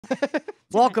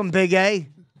Welcome, Big A.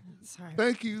 Sorry.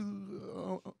 Thank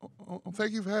you.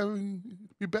 Thank you for having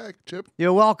me back, Chip.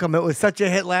 You're welcome. It was such a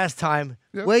hit last time.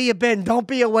 Yep. Where you been? Don't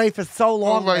be away for so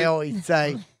long, right. I always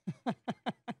say.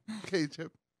 Okay,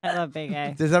 Chip. I love Big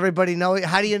A. Does everybody know it?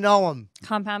 How do you know him?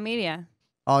 Compound Media.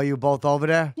 Oh, you both over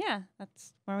there? Yeah,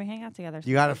 that's where we hang out together.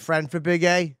 You got a friend for Big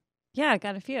A? Yeah, I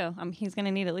got a few. He's going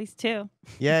to need at least 2.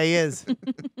 Yeah, he is.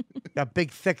 Got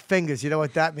big, thick fingers. You know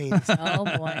what that means? Oh,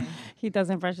 boy. He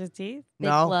doesn't brush his teeth. Big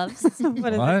No. gloves. What does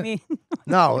What? that mean?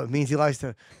 No, it means he likes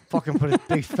to fucking put his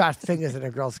big, fat fingers in a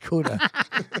girl's cooter.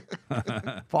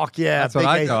 Fuck yeah. That's what Big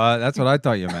I A- thought. That's what I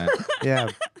thought you meant. Yeah.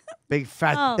 Big,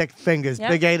 fat, Oh. thick fingers. Yep.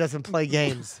 Big A doesn't play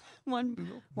games. One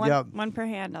per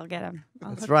hand. I'll get him.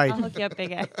 That's right. I'll hook you up,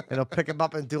 Big A. And he'll pick him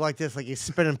up and do like this, like he's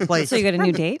spinning plates. So you got a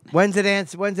new date? When's it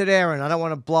airing? I don't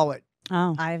want to blow it.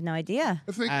 Oh. I have no idea.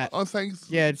 I think on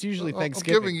Thanksgiving. Yeah, it's usually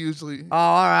Thanksgiving. Usually. Oh,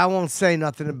 all right. I won't say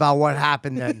nothing about what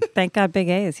happened then. Thank God Big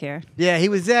A is here. Yeah, he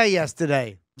was there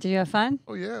yesterday. Did you have fun?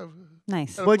 Oh, yeah.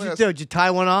 Nice. What'd you do? Did you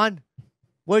tie one on?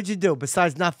 What'd you do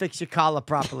besides not fix your collar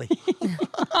properly?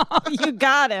 You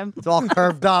got him. It's all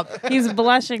curved up. He's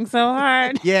blushing so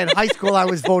hard. Yeah, in high school I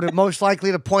was voted most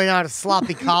likely to point out a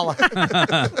sloppy collar.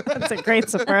 That's a great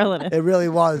superlative. It really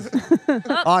was.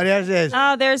 Oh, there it is.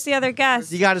 Oh, there's the other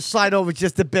guest. You got to slide over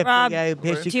just a bit. Rob, Here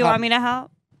she do you want comes. me to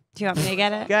help? Do you want me to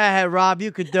get it? Go ahead, Rob.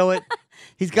 You could do it.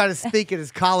 He's got to speak at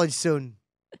his college soon.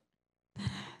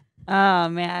 Oh,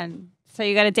 man. So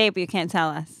you got a date, but you can't tell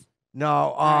us.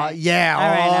 No, right. yeah. All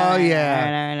right, Oh, all right,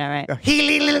 yeah. All right.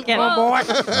 Oh, boy.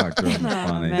 Oh, good.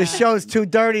 Funny. man. The show's too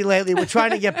dirty lately. We're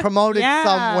trying to get promoted Yeah,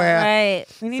 somewhere. Right.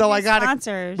 We need So these I gotta-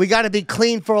 sponsors. We got to be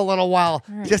clean for a little while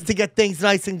right. just to get things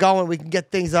nice and going. We can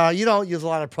get things. You don't use a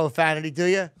lot of profanity, do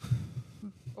you?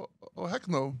 Oh, heck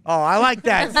no. Oh, I like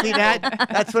that. See that?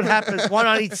 That's what happens. One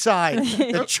on each side.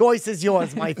 The choice is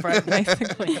yours, my friend. Nice and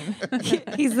clean.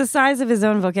 He's the size of his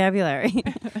own vocabulary.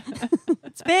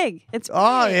 It's big. It's big.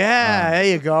 Oh yeah, there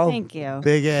you go. Thank you.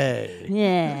 Big A.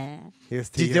 Yeah. Here's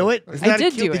Did you do it? Isn't I that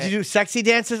did cute? do Did it. you do sexy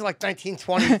dances like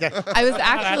 1920s? I was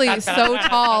actually so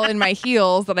tall in my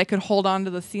heels that I could hold on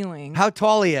to the ceiling. How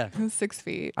tall are you? I was 6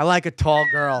 feet. I like a tall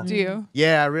girl. Do you?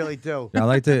 Yeah, I really do. Yeah,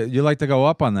 you like to go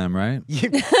up on them, right?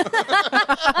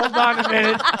 Hold on a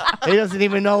minute. He doesn't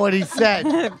even know what he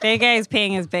said. Big A is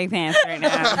peeing his big pants right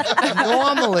now.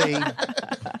 Normally,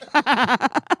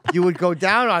 you would go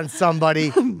down on somebody,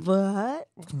 What?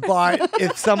 but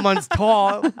if someone's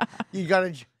tall, you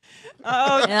gotta.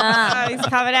 Oh, Yeah. he's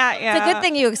coming at you. It's a good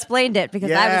thing you explained it because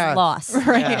I Yeah. was lost.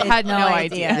 Right. I Had no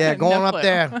idea. Yeah, going No up clue.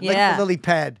 there, like Yeah. the lily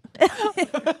pad.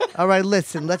 All right,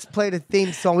 listen, let's play the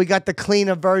theme song. We got the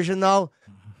cleaner version though,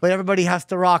 but everybody has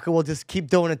to rock, and we'll just keep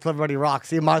doing it till everybody rocks.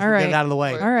 So you might as well All get it right. out of the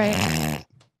way. All right.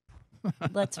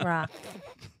 Let's rock.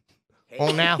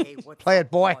 Oh, now play it,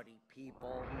 boy.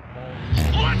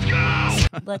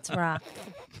 Let's rock.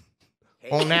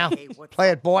 Oh, now play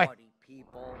it, boy.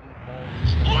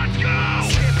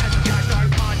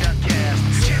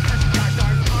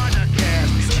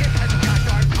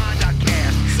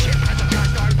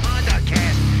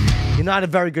 You're not a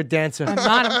very good dancer. I'm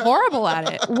not. I'm horrible at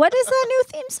it. What is that new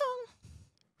theme song?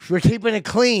 We're keeping it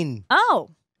clean.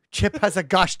 Oh, Chip has a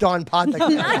gosh darn podcast.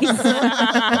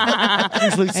 I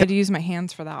Usually had to use my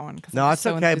hands for that one. 'Cause no, I'm it's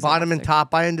so okay. Bottom and enthusiastic.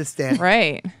 top, I understand.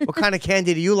 Right. What kind of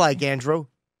candy do you like, Andrew?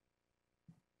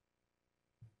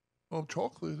 Oh,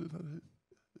 chocolate.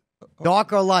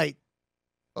 Dark or light?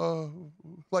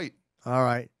 Light. All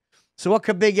right. So what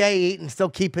could Big A eat and still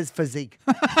keep his physique?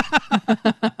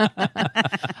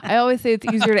 I always say it's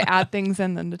easier to add things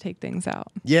in than to take things out.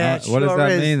 Yeah, it What does sure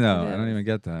that is. mean, though? I don't even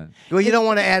get that. Well, you don't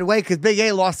want to add weight because Big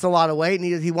A lost a lot of weight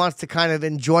and he wants to kind of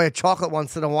enjoy a chocolate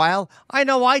once in a while. I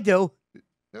know I do.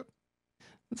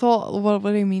 So what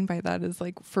I mean by that is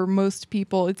like for most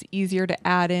people, it's easier to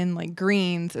add in like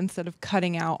greens instead of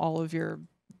cutting out all of your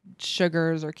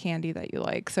sugars or candy that you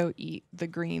like. So eat the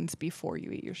greens before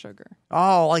you eat your sugar.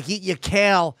 Oh, like eat your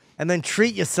kale and then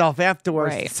treat yourself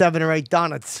afterwards. Right. 7 or 8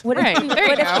 donuts. what Right, if you, there you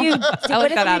what if go. you, I what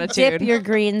like if that you dip attitude. your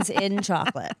greens in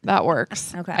chocolate? That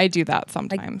works. Okay. I do that Like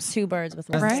sometimes. 2 birds with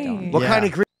one Right. stone. What Yeah. kind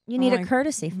of green? You need a Like-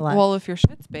 courtesy flag. Well, if your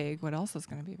shit's big, what else is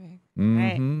going to be big?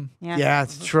 Mm-hmm. Yeah. Yeah,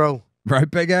 it's true. Right,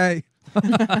 Big A?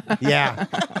 Yeah.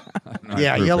 Not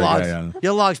Yeah, for your Big logs, A.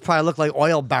 your logs probably look like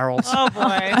oil barrels. Oh,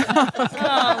 boy.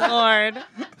 Oh, Lord.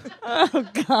 Oh,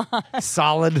 God.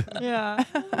 Solid. Yeah.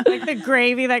 Like the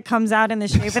gravy that comes out in the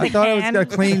shape of the I thought can. it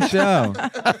was a clean show.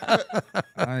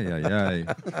 Ay, ay,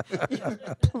 ay.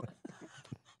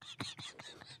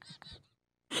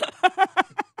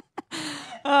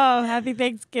 Oh, happy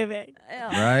Thanksgiving.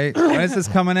 Right? When is this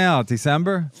coming out?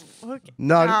 December?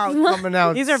 No, this is coming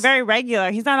out. These are very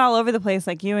regular. He's not all over the place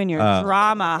like you and your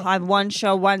drama. On one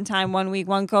show, one time, 1 week,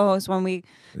 one co-host, 1 week.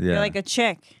 Yeah. You're like a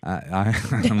chick.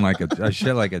 I'm like I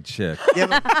shit like a chick. You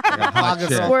ever clog a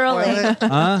girl's Swirly. toilet?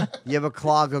 Huh? You ever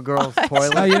clog a girl's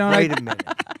toilet? Oh, you don't Wait like- a minute.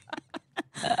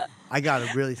 I got a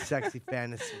really sexy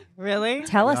fantasy. Really?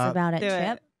 Tell us Yeah. about it, Do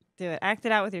Chip. it. Do it. Act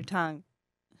it out with your tongue.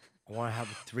 I want to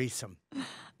have a threesome.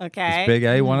 Okay. Is Big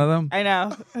A one of them? I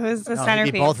know. Who's the No,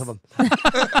 centerpiece? maybe both of them.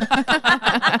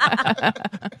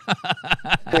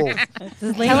 Cool. This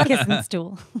is lady kissing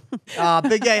stool.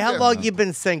 Big A, how long you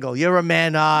been single? You're a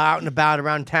man out and about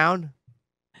around town?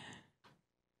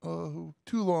 Too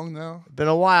long now. Been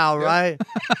a while, Yeah. right?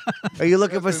 Are you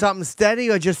looking for something steady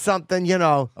or just something,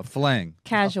 A fling.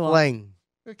 Casual. fling?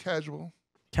 Yeah, casual.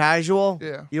 Casual?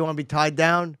 Yeah. You want to be tied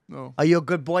down? No. Are you a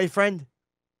good boyfriend?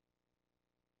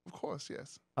 Of course,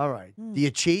 yes. All right. Do you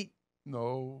cheat?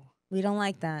 No. We don't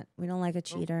like that. We don't like a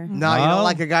cheater. No, you No? don't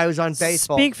like a guy who's on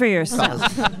baseball. Speak for yourself.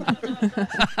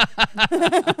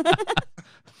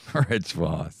 Rich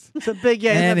Voss. So Big A,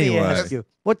 let me Anyway. ask you,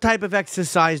 what type of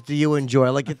exercise do you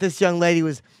enjoy? Like if this young lady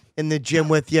was in the gym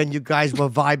with you and you guys were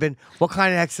vibing, what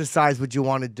kind of exercise would you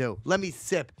want to do? Let me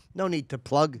sip. No need to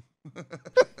plug.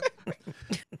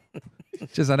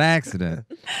 Just an accident.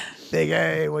 Big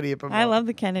A, what do you promote? I love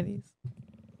the Kennedys.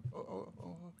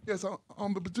 Yes,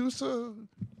 I'm the producer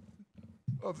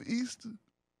of East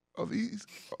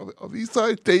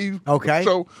Side Dave. Okay.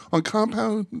 Show on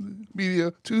Compound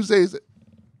Media Tuesdays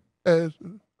at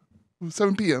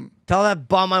 7 p.m. Tell that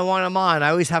bum I want him on. I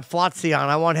always have Flotsy on.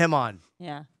 I want him on.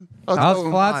 Yeah. I'll How's tell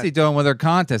him. Flotsy doing with her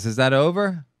contest? Is that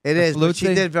over? It is, but she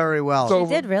Flutzy? did very well. So-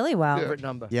 He did really well. Yeah. Favorite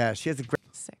number. Yeah, she has a great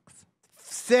 6.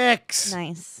 6,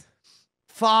 Nice.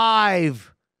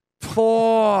 5,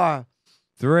 4,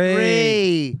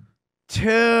 3,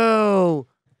 2,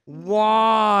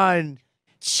 1.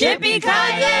 Chippy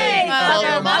Kanye,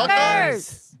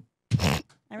 motherfuckers!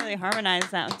 I really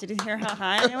harmonized that. Did you hear how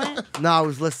high I went? No, I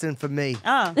was listening for me.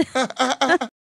 Oh.